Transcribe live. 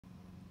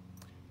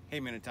Hey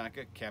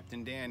Minnetonka,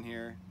 Captain Dan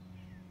here.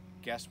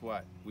 Guess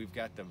what? We've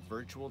got the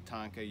virtual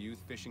Tonka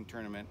Youth Fishing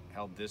Tournament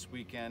held this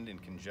weekend in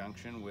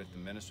conjunction with the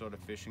Minnesota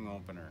Fishing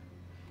Opener.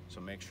 So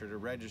make sure to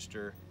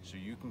register so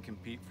you can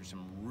compete for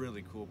some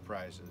really cool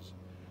prizes.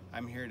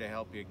 I'm here to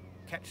help you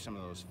catch some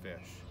of those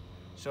fish.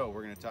 So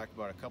we're going to talk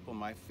about a couple of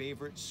my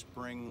favorite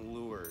spring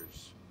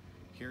lures.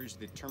 Here's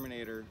the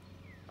Terminator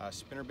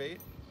spinnerbait.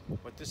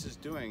 What this is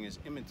doing is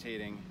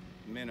imitating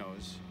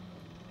minnows,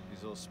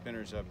 these little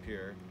spinners up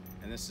here,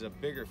 and this is a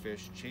bigger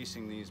fish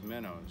chasing these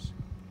minnows.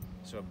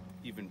 So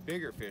even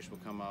bigger fish will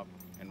come up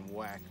and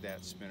whack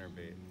that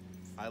spinnerbait.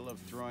 I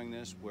love throwing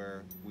this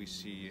where we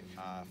see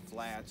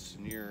flats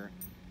near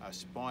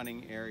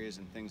spawning areas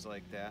and things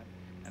like that.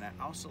 And I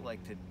also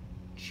like to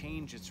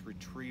change its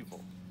retrieval.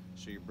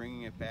 So you're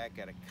bringing it back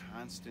at a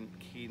constant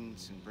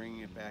cadence and bringing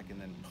it back and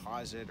then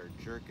pause it or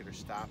jerk it or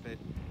stop it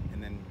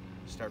and then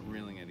start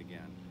reeling it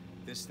again.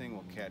 This thing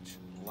will catch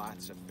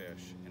lots of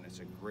fish and it's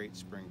a great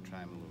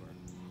springtime lure.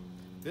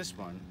 This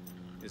one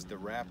is the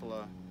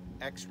Rapala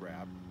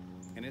X-Rap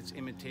and it's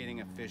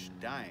imitating a fish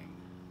dying.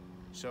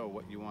 So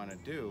what you want to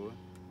do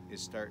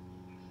is start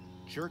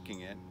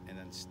jerking it and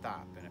then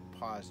stop, and it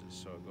pauses.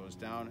 So it goes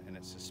down and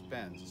it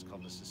suspends. It's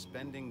called the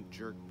suspending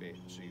jerk bait.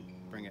 So you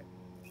bring it,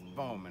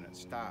 boom, and it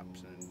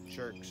stops and it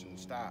jerks and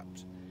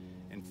stops.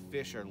 And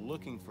fish are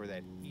looking for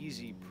that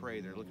easy prey.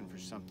 They're looking for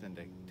something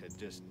to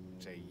just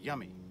say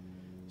yummy.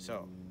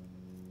 So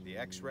the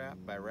X-Rap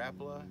by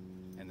Rapala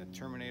and the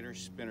Terminator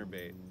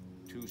spinnerbait,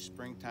 two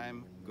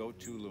springtime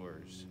go-to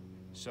lures.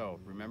 So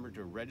remember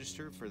to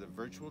register for the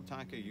virtual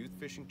Tonka Youth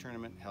Fishing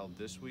Tournament held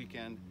this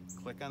weekend.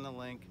 Click on the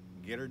link,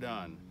 get her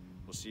done.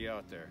 We'll see you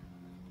out there.